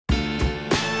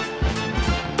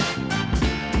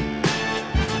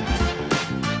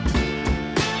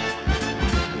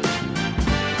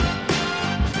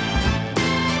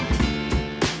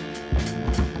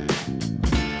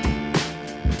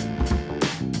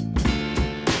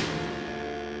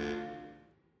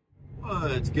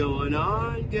What's going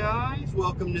on, guys?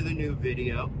 Welcome to the new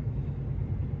video.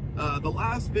 The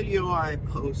last video I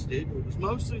posted, it was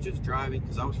mostly just driving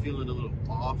because I was feeling a little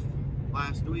off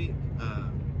last week.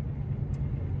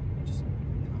 Just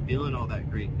not feeling all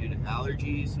that great due to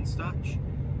allergies and such.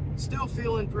 Still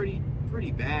feeling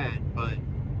pretty bad, but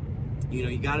you know,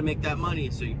 you got to make that money,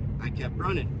 so I kept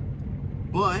running.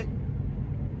 But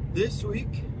this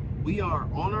week we are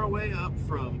on our way up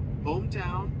from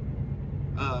hometown.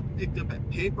 Picked up at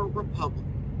Paper Republic,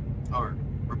 or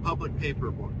Republic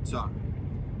Paperboard, sorry.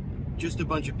 Just a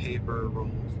bunch of paper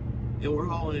rolls. And we're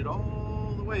hauling it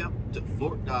all the way up to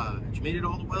Fort Dodge. Made it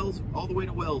all the way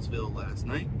to Wellsville last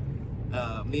night.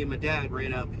 Me and my dad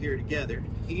ran up here together.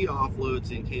 He offloads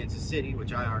in Kansas City,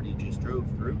 which I already just drove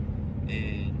through.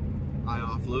 And I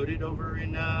offloaded over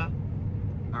in, or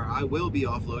I will be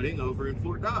offloading over in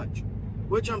Fort Dodge,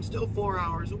 which I'm still 4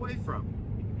 hours away from.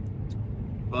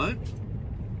 But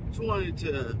just wanted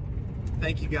to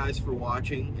thank you guys for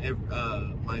watching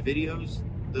my videos.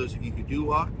 Those of you who do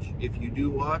watch, if you do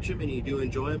watch them and you do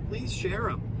enjoy them, please share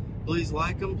them. Please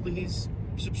like them. Please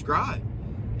subscribe.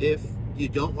 If you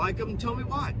don't like them, tell me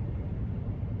why.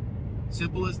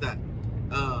 Simple as that.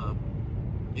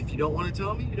 If you don't want to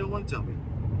tell me, you don't want to tell me.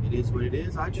 It is what it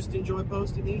is. I just enjoy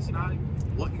posting these, and I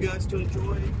want you guys to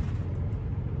enjoy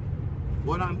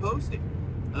what I'm posting.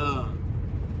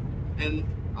 And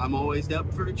I'm always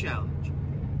up for a challenge.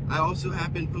 I also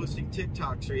have been posting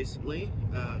TikToks recently,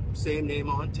 same name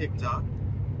on TikTok,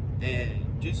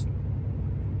 and just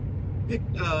pick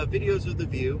videos of The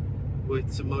View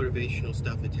with some motivational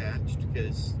stuff attached,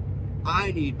 because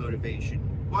I need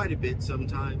motivation quite a bit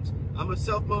sometimes. I'm a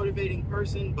self-motivating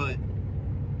person, but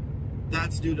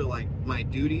that's due to like my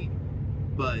duty,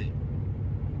 but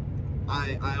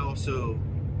I also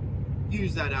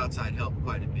use that outside help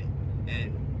quite a bit,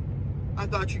 and I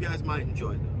thought you guys might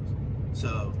enjoy those.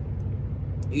 So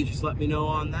you just let me know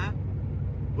on that,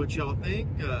 what y'all think,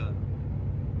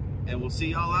 and we'll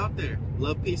see y'all out there.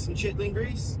 Love, peace, and chitlin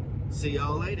grease. See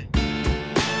y'all later.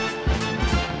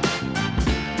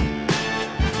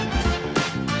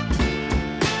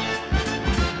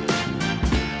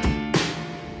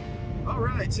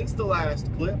 Alright, since the last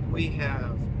clip, we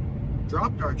have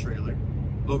dropped our trailer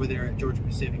over there at Georgia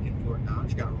Pacific in Fort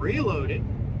Dodge, got reloaded,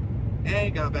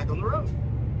 and got back on the road.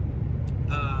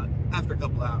 After a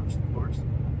couple hours, of course.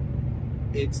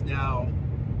 It's now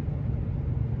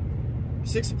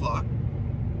 6 o'clock.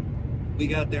 We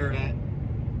got there at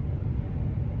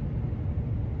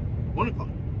 1 o'clock.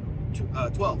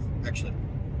 12, actually.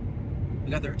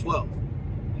 We got there at 12.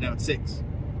 And now it's 6.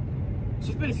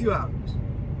 So it's been a few hours.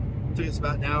 It took us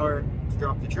about an hour to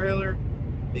drop the trailer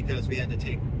because we had to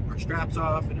take our straps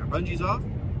off and our bungees off.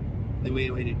 Then we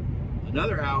waited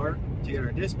another hour to get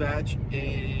our dispatch,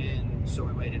 and so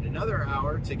we waited another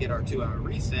hour to get our 2-hour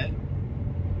reset,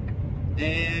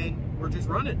 and we're just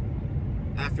running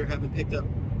after having picked up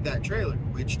that trailer,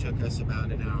 which took us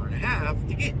about an hour and a half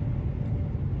to get.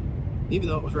 Even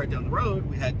though it was right down the road,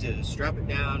 we had to strap it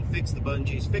down, fix the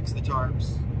bungees, fix the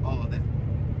tarps, all of that,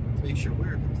 to make sure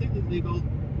we're completely legal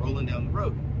rolling down the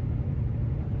road.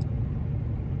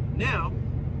 Now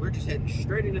we're just heading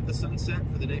straight into the sunset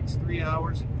for the next 3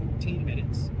 hours and 14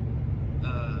 minutes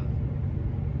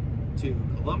to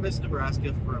Columbus,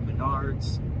 Nebraska for a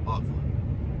Menards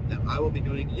offload that I will be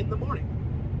doing in the morning.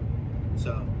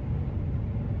 So,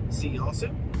 see y'all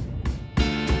soon.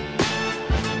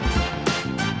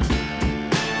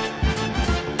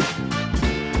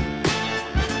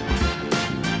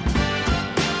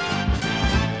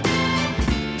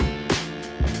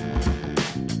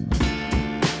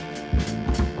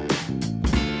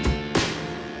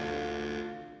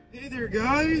 Hey there,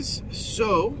 guys.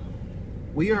 So,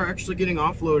 we are actually getting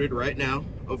offloaded right now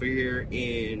over here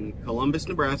in Columbus,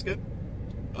 Nebraska.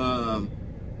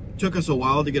 Took us a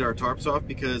while to get our tarps off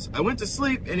because I went to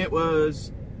sleep and it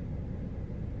was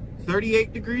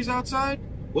 38 degrees outside.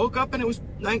 Woke up and it was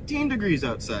 19 degrees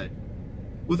outside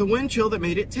with a wind chill that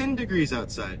made it 10 degrees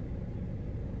outside.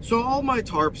 So all my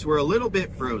tarps were a little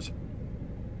bit frozen.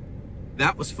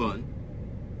 That was fun.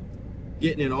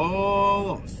 Getting it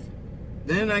all off.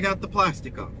 Then I got the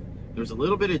plastic off. There's a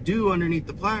little bit of dew underneath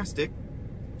the plastic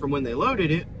from when they loaded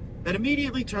it that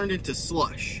immediately turned into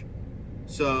slush.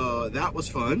 So that was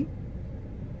fun.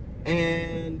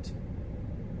 And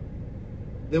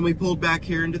then we pulled back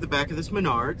here into the back of this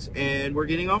Menards and we're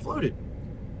getting offloaded.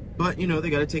 But, you know, they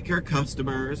got to take care of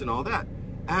customers and all that.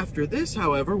 After this,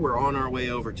 however, we're on our way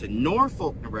over to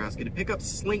Norfolk, Nebraska to pick up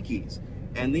slinkies.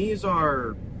 And these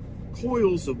are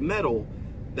coils of metal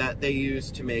that they use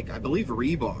to make, I believe,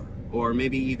 rebar. Or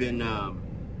maybe even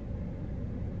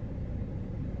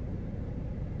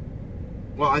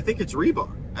Well, I think it's rebar,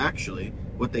 actually,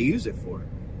 what they use it for.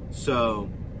 So,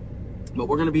 but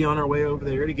we're going to be on our way over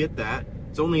there to get that.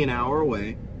 It's only an hour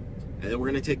away. And then we're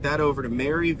going to take that over to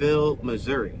Maryville,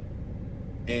 Missouri.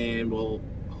 And we'll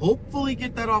hopefully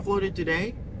get that offloaded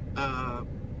today.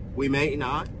 We may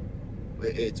not.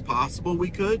 It's possible we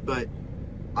could, but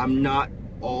I'm not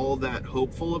all that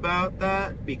hopeful about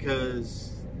that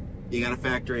because you got to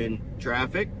factor in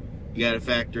traffic, you got to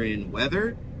factor in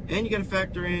weather, and you got to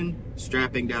factor in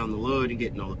strapping down the load and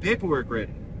getting all the paperwork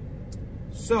ready.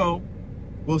 So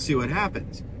we'll see what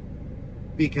happens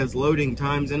because loading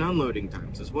times and unloading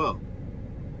times as well.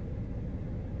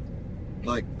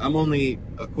 Like, I'm only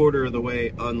a quarter of the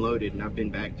way unloaded and I've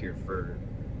been back here for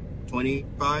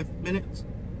 25 minutes.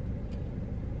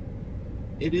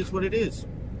 It is what it is.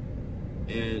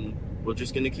 And we're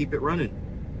just gonna keep it running.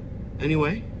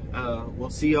 Anyway, we'll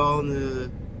see y'all on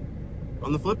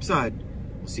the flip side.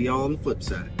 We'll see y'all on the flip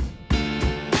side.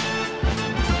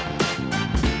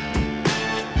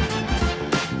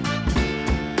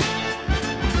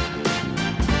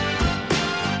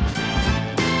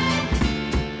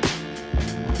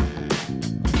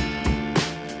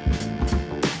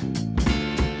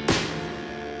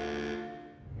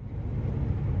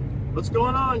 What's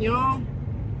going on, y'all?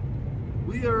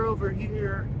 We are over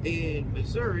here in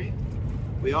Missouri.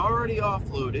 We already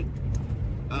offloaded.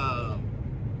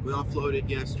 We offloaded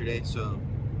yesterday, so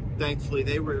thankfully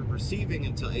they were receiving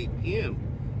until 8 p.m.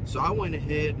 So I went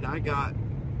ahead and I got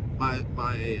my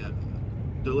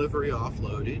delivery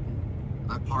offloaded.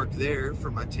 I parked there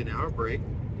for my 10-hour break,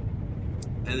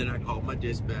 and then I called my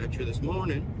dispatcher this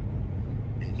morning,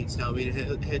 and he's telling me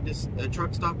to head to a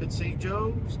truck stop in St.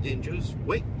 Joe's and just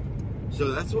wait.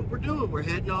 So that's what we're doing. We're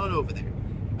heading on over there.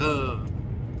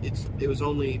 It was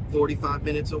only 45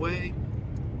 minutes away,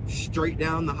 straight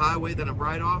down the highway that I'm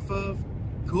right off of.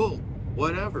 Cool,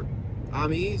 whatever.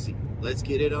 I'm easy. Let's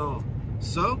get it on.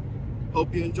 So,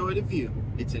 hope you enjoy the view.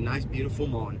 It's a nice, beautiful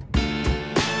morning.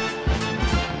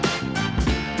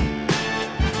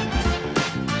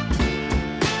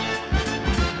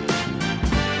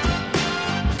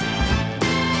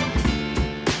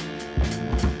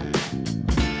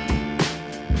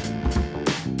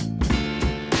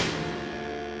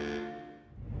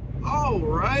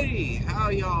 Alrighty, how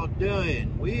y'all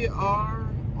doing? We are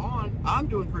on, I'm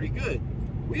doing pretty good.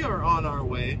 We are on our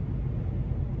way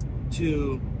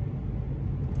to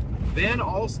Van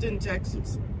Alstyne,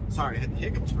 Texas. Sorry, I had the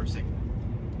hiccups for a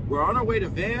second. We're on our way to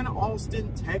Van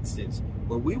Alstyne, Texas,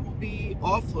 where we will be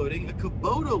offloading a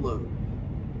Kubota load.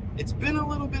 It's been a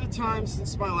little bit of time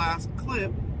since my last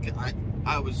clip.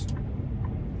 I was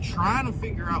trying to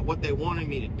figure out what they wanted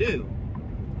me to do.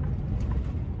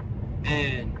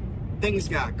 And things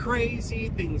got crazy,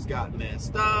 things got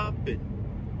messed up and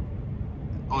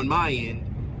on my end,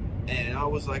 and I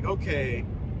was like, okay,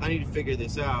 I need to figure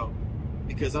this out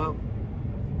because I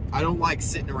don't like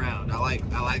sitting around. I like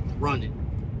running.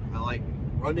 I like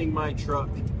running my truck,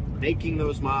 making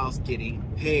those miles, getting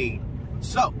paid.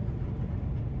 So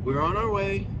we're on our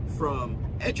way from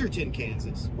Edgerton,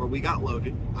 Kansas, where we got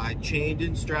loaded. I chained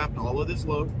and strapped all of this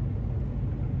load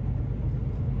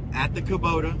at the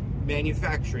Kubota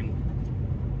manufacturing.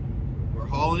 We're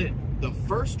hauling it the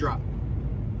first drop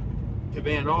to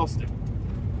Van Alstyne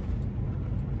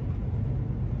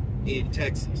in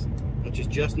Texas, which is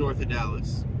just north of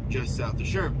Dallas, just south of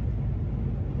Sherman,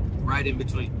 right in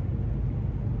between.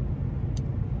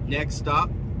 Next stop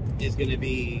is going to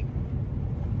be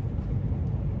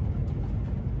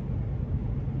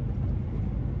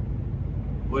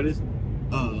what is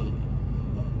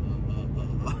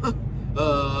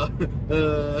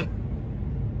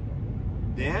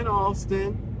Van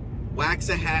Alstyne,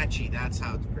 Waxahachie, that's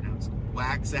how it's pronounced,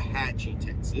 Waxahachie,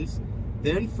 Texas.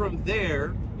 Then from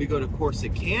there, we go to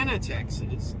Corsicana,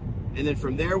 Texas. And then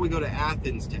from there, we go to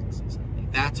Athens, Texas.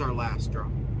 And that's our last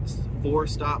drop. This is a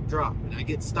 4-stop drop. And I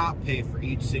get stop pay for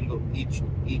each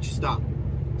stop.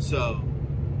 So,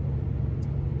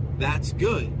 that's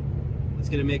good. It's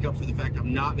going to make up for the fact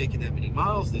I'm not making that many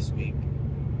miles this week.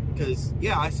 Because,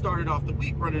 yeah, I started off the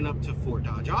week running up to Fort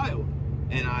Dodge, Iowa.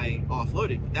 And I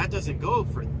offloaded. But that doesn't go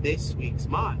for this week's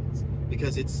miles.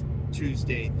 Because it's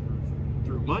Tuesday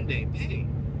through Monday pay.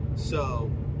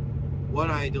 So what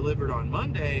I delivered on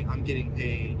Monday, I'm getting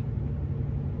paid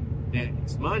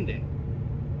next Monday.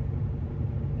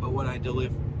 But what I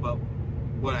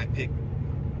pick,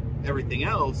 everything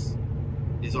else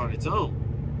is on its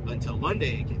own until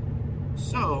Monday again.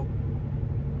 So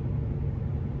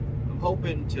I'm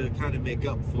hoping to kind of make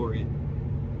up for it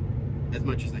as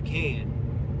much as I can.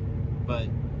 But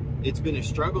it's been a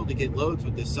struggle to get loads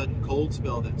with this sudden cold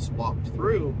spell that swapped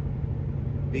through.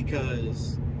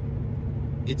 because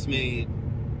it's made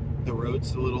the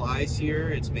roads a little icier,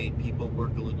 it's made people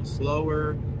work a little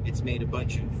slower, it's made a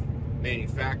bunch of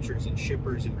manufacturers and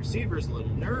shippers and receivers a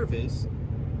little nervous.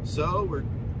 So we're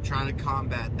trying to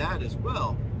combat that as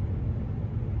well.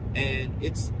 And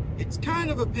it's kind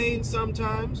of a pain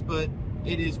sometimes, but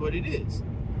it is what it is.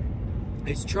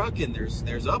 It's trucking.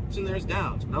 There's ups and there's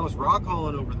downs. When I was rock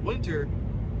hauling over the winter,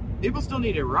 people still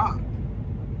needed rock.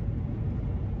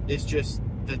 It's just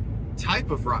the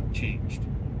type of rock changed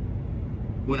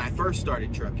when I first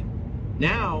started trucking.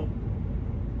 Now,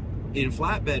 in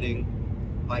flatbedding,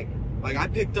 like I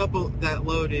picked up that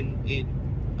load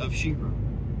of sheetrock,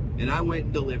 and I went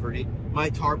and delivered it. My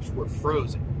tarps were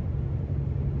frozen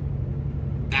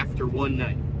after one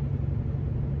night,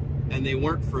 and they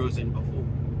weren't frozen before.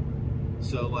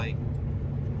 So, like,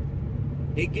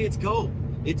 it gets cold.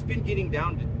 It's been getting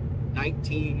down to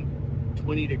 19,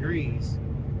 20 degrees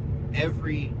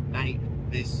every night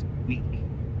this week,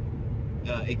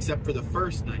 except for the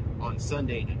first night on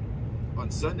Sunday night. On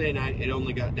Sunday night, it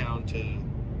only got down to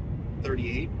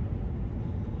 38,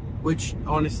 which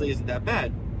honestly isn't that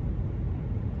bad.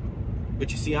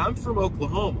 But you see, I'm from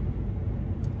Oklahoma,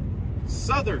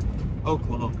 southern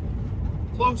Oklahoma,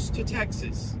 close to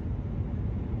Texas,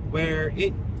 where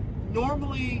it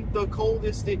normally the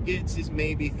coldest it gets is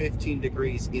maybe 15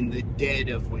 degrees in the dead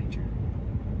of winter.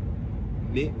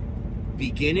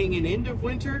 Beginning and end of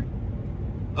winter,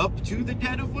 up to the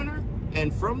dead of winter,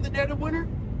 and from the dead of winter,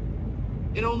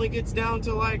 it only gets down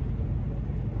to like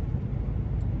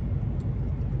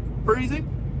freezing,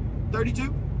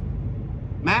 32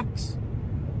 max.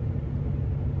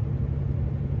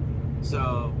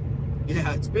 So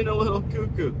yeah, it's been a little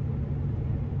cuckoo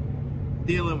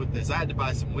dealing with this. I had to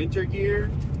buy some winter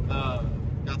gear,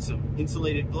 got some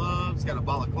insulated gloves, got a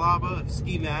balaclava, a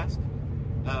ski mask,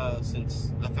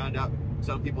 since I found out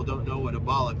some people don't know what a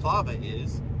balaclava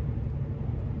is.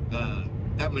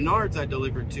 That Menards I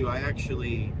delivered to, I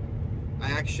actually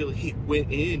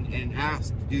went in and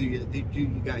asked, do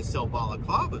you guys sell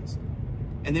balaclavas?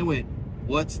 And they went,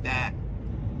 what's that?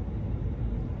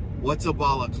 What's a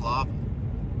balaclava?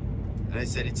 And I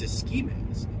said, it's a ski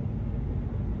mask.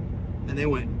 And they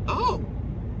went, oh.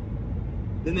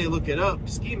 Then they look it up,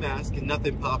 ski mask, and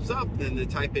nothing pops up. Then they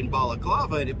type in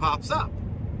balaclava and it pops up.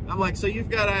 I'm like, so you've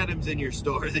got items in your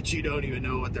store that you don't even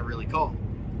know what they're really called,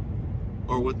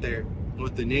 or what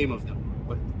the name of them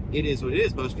are. But it is what it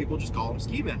is. Most people just call them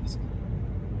ski masks.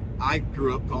 I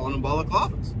grew up calling them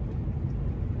balaclavas.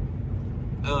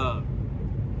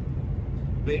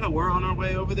 But yeah, we're on our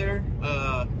way over there.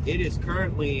 It is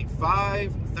currently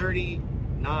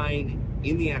 5:39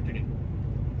 in the afternoon.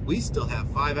 We still have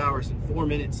 5 hours and 4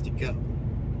 minutes to go.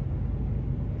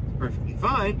 It's perfectly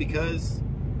fine because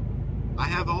I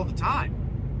have all the time.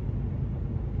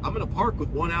 I'm gonna park with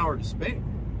 1 hour to spare,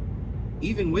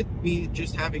 even with me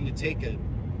just having to take a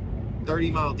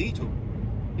 30-mile detour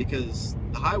because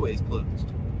the highway is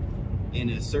closed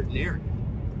in a certain area.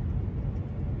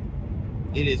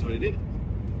 It is what it is.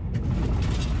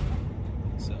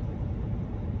 So,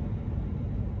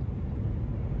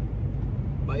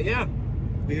 but yeah,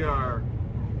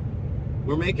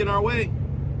 we're making our way,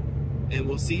 and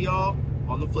we'll see y'all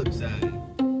on the flip side.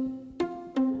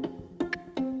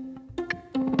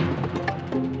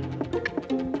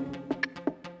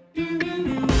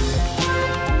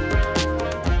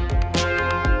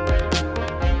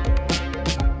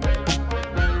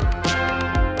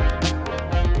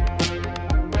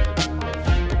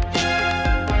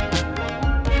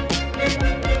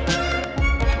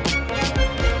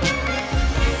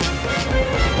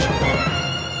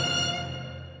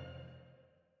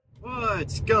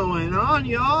 What's going on,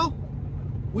 y'all?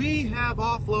 We have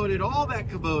offloaded all that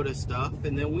Kubota stuff,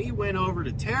 and then we went over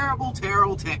to Terrible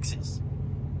Terrell, Texas.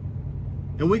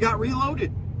 And we got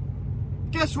reloaded.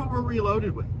 Guess what we're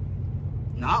reloaded with?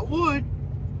 Not wood,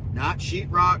 not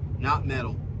sheetrock, not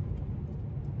metal.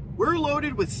 We're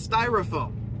loaded with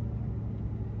styrofoam.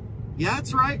 Yeah,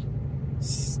 that's right.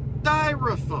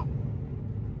 Styrofoam.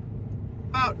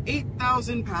 About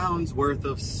 8,000 pounds worth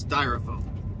of styrofoam.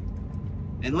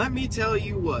 And let me tell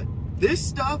you what, this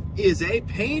stuff is a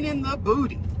pain in the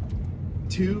booty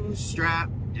to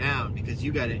strap down because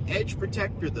you got an edge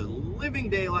protector, the living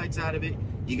daylights out of it.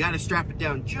 You got to strap it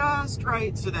down just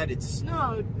right so that it's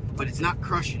snug, but it's not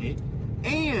crushing it.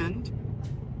 And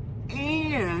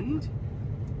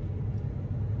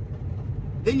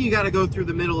then you got to go through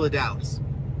the middle of Dallas.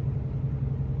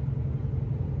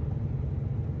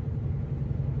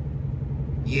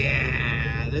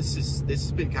 Yeah, this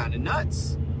has been kind of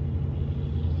nuts.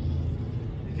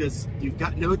 because you've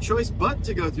got no choice but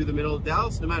to go through the middle of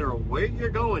Dallas no matter where you're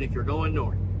going if you're going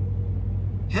north.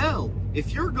 Hell,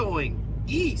 if you're going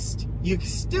east, you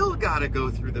still gotta go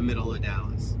through the middle of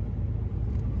Dallas.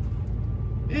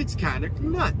 It's kind of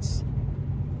nuts.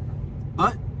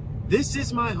 But this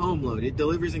is my home load. It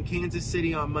delivers in Kansas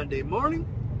City on Monday morning.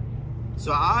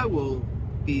 So I will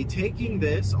be taking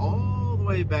this all the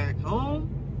way back home,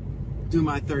 do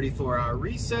my 34-hour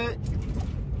reset,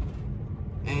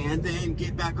 and then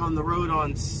get back on the road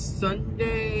on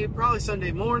Sunday, probably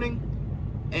Sunday morning,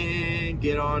 and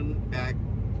get on back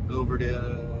over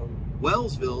to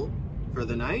Wellsville for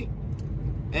the night,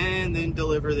 and then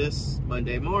deliver this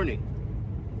Monday morning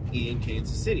in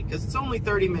Kansas City, because it's only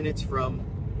 30 minutes from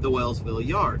the Wellsville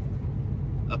yard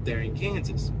up there in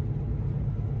Kansas.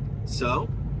 So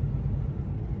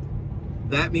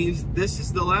that means this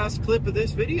is the last clip of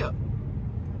this video,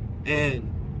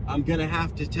 and I'm gonna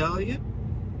have to tell you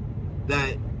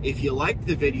that if you liked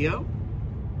the video,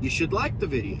 you should like the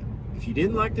video. If you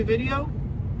didn't like the video,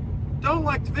 don't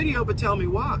like the video, but tell me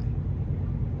why.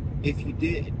 If you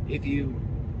did, if you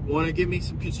want to give me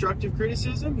some constructive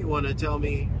criticism, you want to tell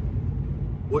me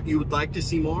what you would like to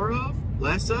see more of,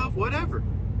 less of, whatever,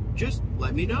 just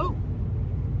let me know.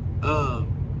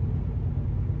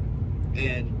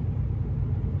 And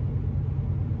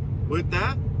with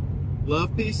that,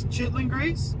 love, peace, and chitlin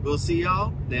grease. We'll see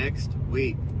y'all next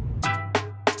week.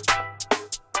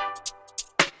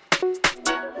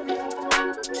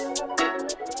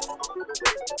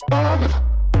 Oh.